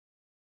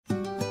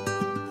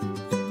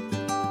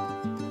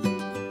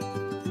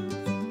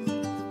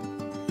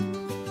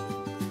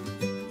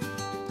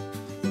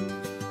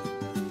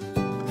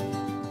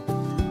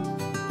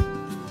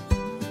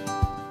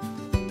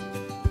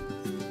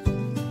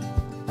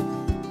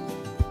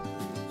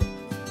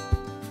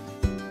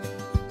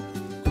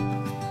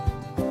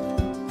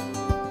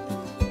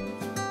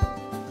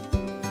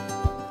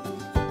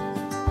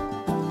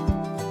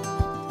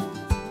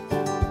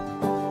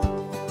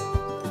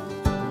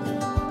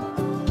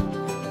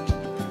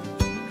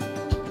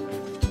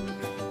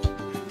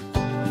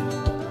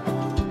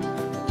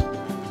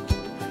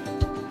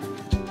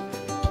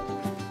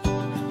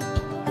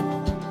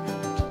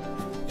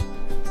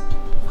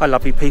Hi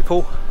lovely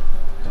people,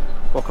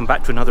 welcome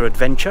back to another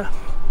adventure.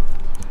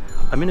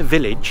 I'm in a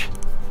village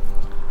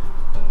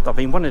that I've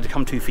been wanting to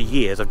come to for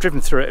years. I've driven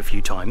through it a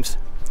few times.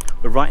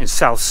 We're right in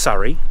South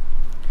Surrey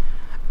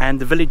and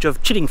the village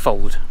of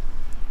Chiddingfold.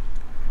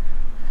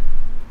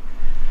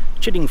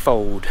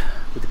 Chiddingfold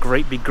with a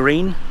great big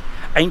green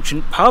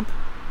ancient pub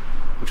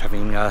which I'm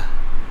having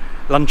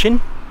lunch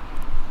in.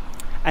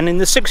 And in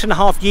the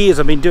 6.5 years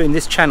I've been doing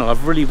this channel,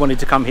 I've really wanted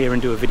to come here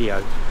and do a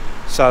video.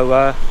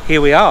 So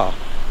here we are.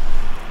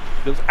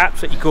 It looks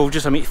absolutely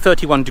gorgeous. I mean, it's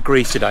 31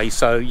 degrees today,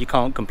 so you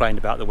can't complain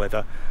about the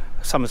weather.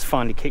 Summer's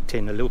finally kicked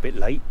in a little bit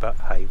late, but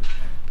hey,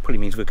 probably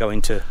means we're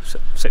going to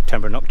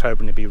September and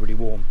October and it'll be really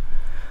warm.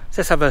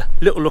 So let's have a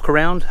little look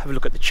around, have a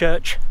look at the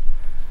church,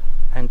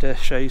 and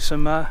show you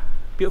some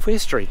beautiful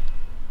history.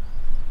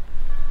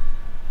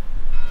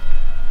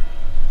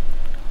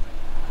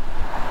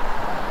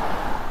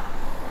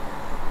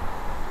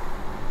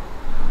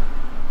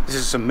 This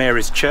is St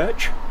Mary's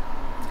Church.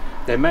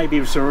 There may be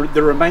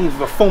the remains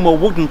of a former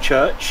wooden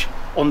church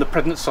on the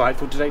present site,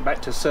 thought to date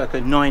back to circa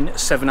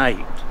 978.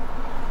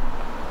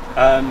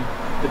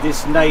 But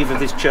this nave of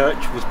this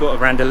church was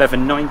built around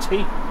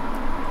 1190.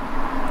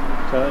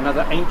 So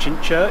another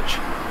ancient church.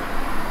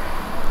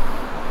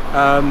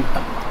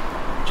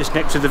 Just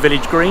next to the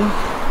village green.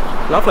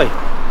 Lovely.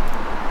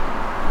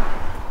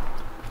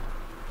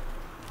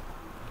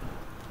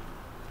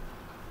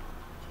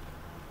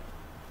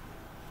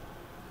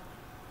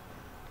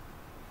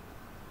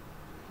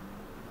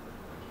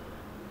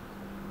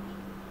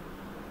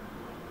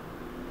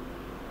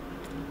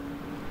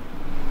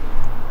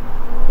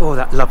 Oh,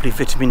 that lovely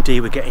vitamin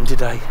D we're getting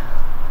today.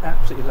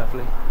 Absolutely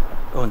lovely.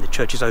 Oh, and the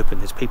church is open.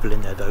 There's people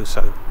in there though,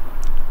 so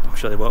I'm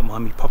sure they won't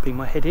mind me popping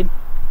my head in.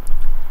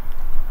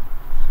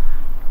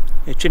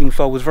 Yeah,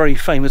 Chiddingfold was very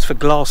famous for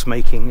glass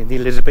making in the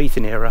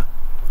Elizabethan era.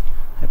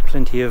 There are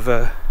plenty of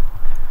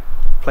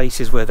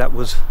places where that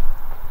was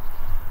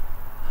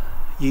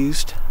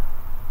used.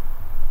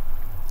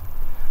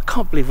 I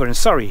can't believe we're in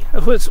Surrey. I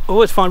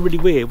always find really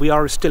weird. We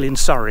are still in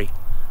Surrey.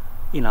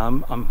 You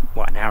know, I'm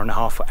what, an hour and a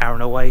half,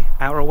 hour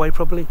away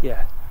probably,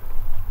 yeah.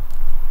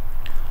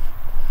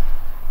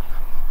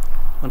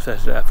 Let's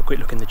have a quick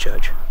look in the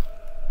church.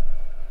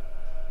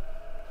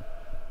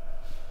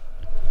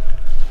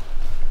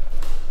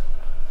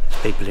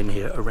 There's people in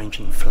here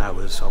arranging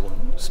flowers, so I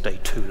won't stay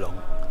too long.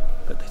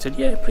 But they said,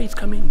 yeah, please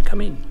come in, come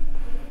in.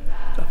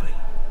 Lovely.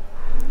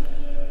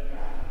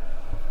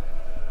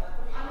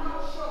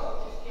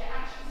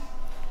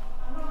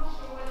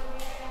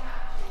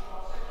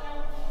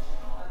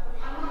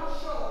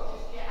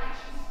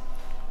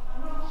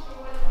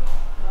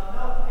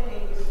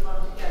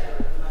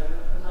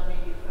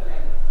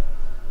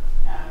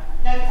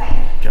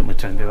 We're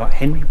telling you about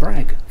Henry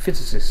Bragg,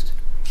 physicist,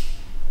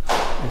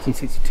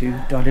 1862,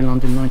 died in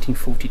London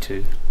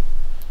 1942.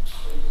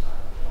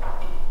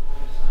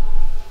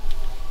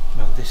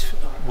 Well, this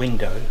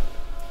window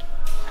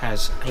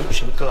has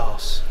ancient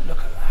glass. Look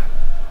at that.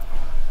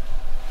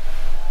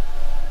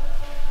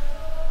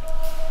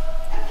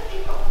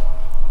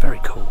 Very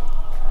cool.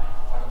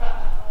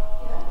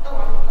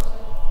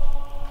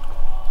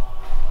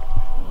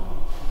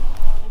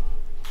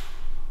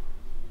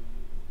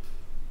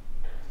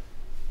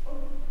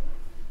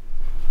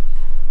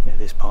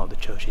 This part of the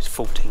church is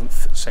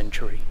 14th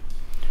century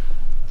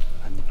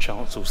and the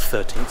chancel's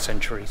 13th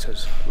century, so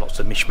there's lots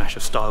of mishmash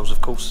of styles,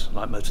 of course,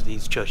 like most of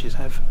these churches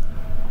have.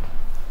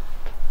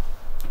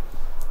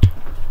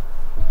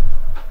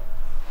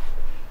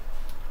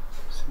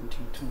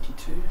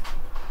 (1722).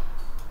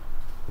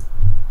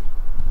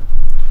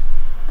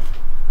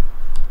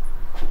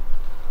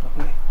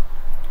 Lovely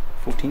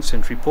 14th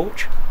century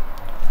porch,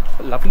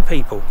 but lovely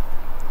people,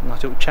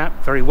 nice little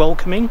chap, very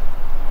welcoming,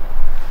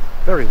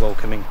 very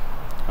welcoming.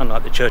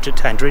 Unlike the church at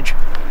Tandridge.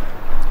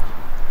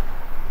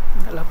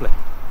 Isn't that lovely?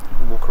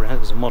 We'll walk around.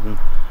 There's a modern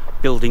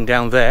building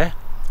down there,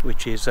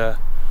 which is, I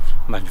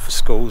imagine, for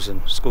schools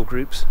and school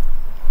groups.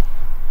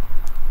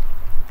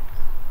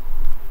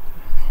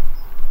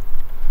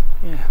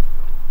 Yeah.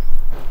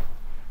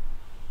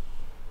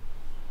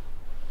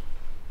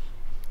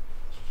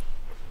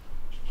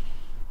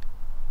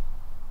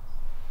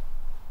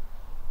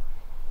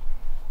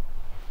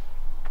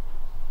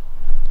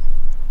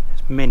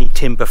 There's many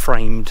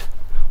timber-framed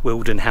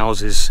Wilden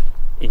houses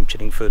in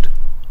Chiddingfold.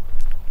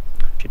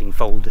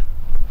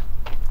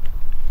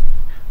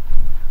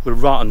 We're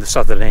right on the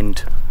southern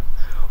end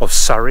of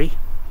Surrey,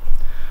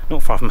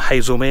 not far from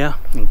Hazelmere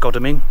in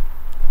Godalming,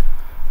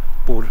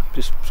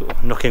 just sort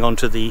of knocking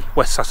onto the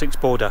West Sussex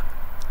border.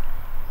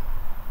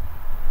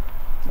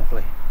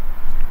 Lovely.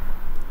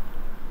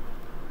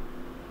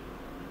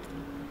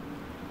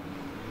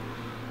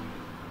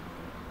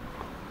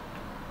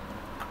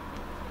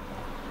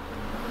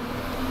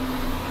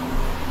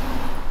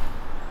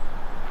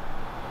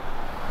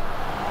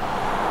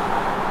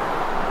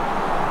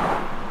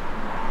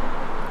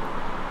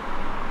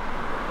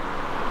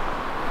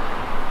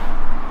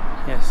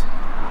 Yes.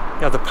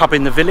 The other pub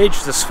in the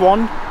village, the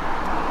Swan.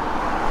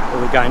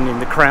 Where we're going in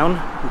the Crown,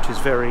 which is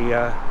very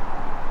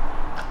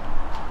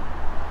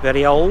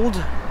very old.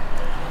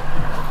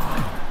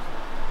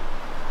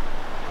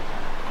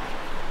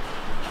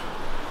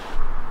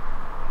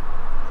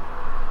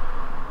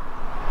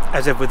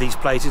 As ever with these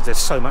places, there's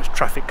so much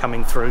traffic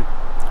coming through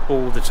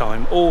all the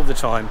time,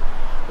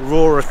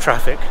 roar of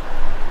traffic.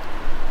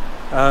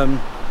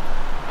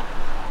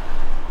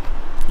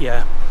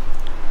 Yeah,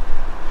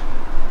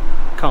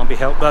 can't be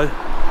helped though.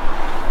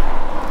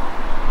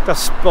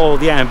 Does spoil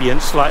the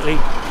ambience slightly.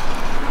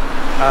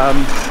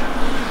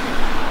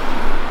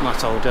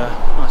 Nice old,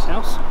 nice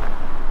house.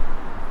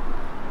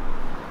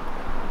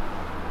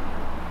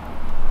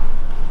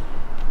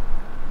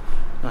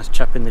 Nice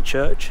chap in the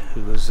church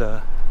who was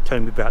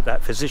telling me about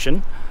that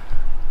physician.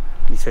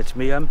 He said to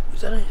me,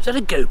 is that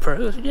a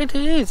GoPro? I said, yeah, it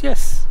is,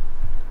 yes.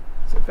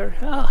 So very,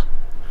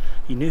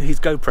 he knew his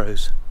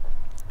GoPros.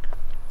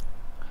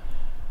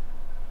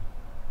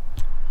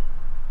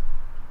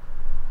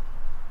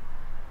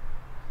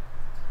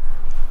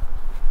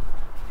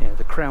 Yeah,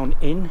 the Crown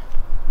Inn,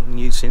 in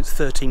use since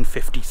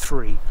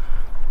 1353.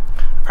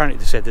 Apparently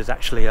they said there's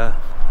actually a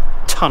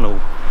tunnel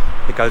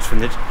that goes from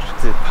the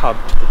pub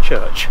to the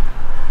church.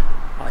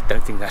 I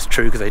don't think that's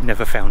true because they'd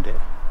never found it.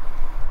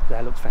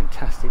 That looks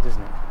fantastic,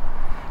 doesn't it?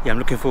 Yeah, I'm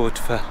looking forward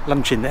for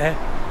lunch in there.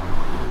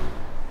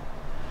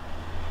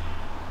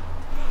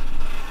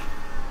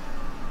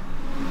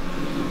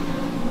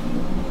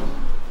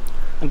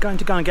 I'm going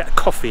to go and get a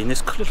coffee in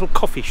this little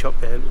coffee shop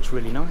there. It looks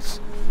really nice.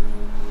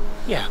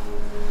 Yeah.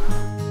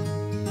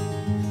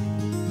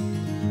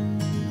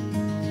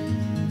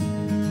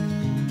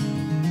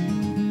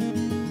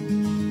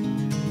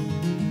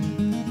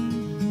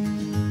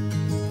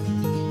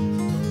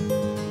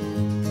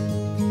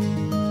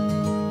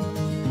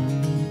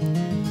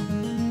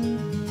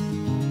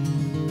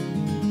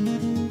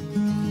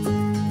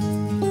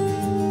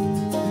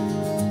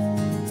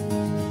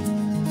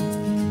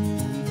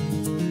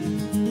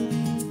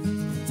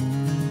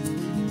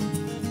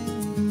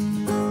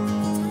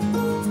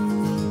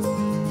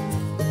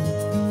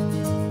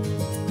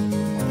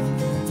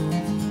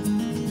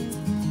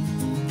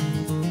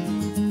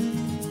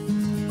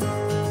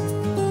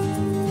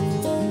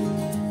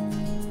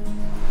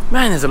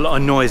 Man, there's a lot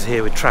of noise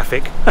here with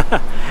traffic.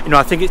 You know,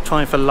 I think it's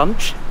time for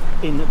lunch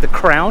in the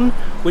Crown,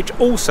 which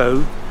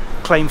also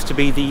claims to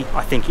be the,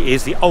 I think it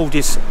is, the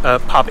oldest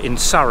pub in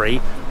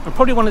Surrey, and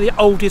probably one of the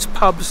oldest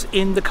pubs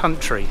in the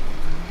country.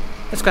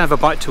 Let's go have a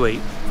bite to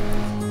eat.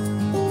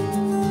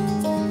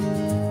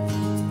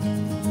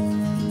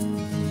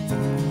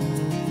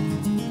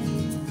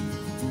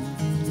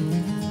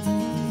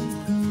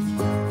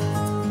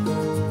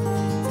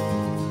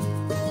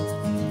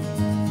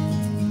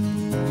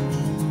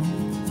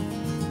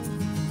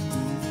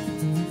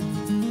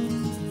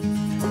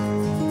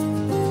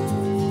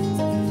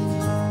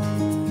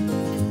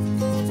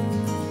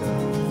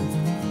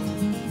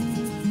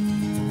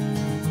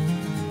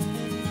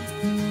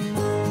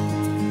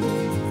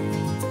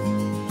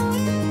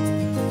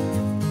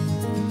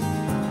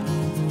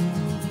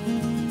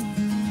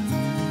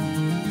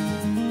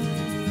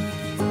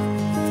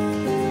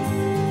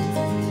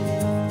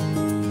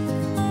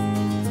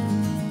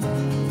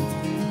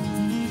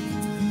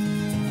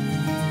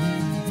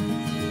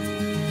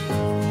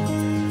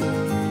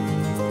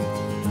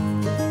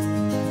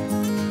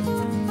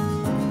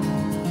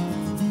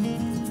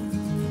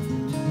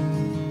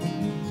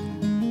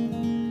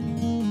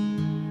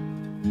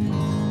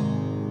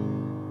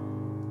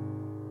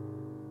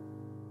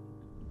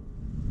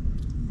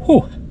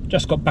 Whew,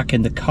 just got back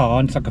in the car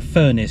and it's like a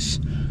furnace.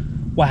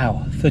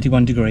 Wow,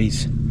 31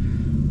 degrees.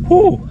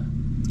 Whew.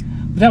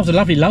 That was a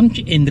lovely lunch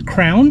in the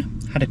Crown.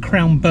 Had a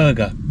Crown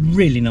burger.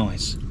 Really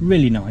nice,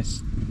 really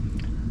nice.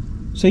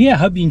 So yeah, I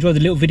hope you enjoyed the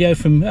little video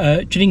from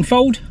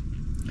Chiddingfold.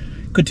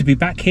 Good to be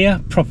back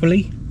here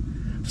properly.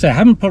 So I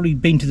haven't probably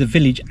been to the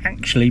village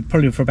actually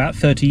probably for about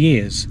 30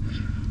 years.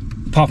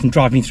 Apart from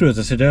driving through, as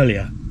I said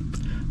earlier.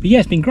 But yeah,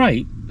 it's been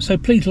great. So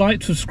please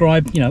like,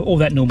 subscribe, you know, all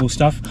that normal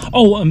stuff.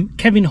 Oh,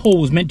 Kevin Hall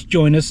was meant to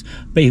join us,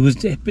 but it was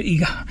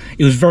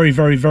very,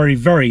 very, very,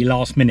 very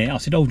last minute. I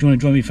said, oh, do you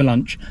want to join me for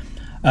lunch?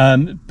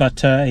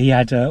 But he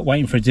had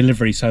waiting for a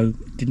delivery, so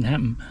it didn't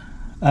happen.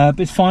 But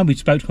it's fine. We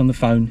spoke to him on the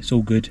phone. It's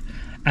all good.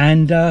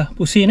 And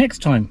we'll see you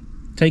next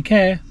time. Take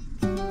care.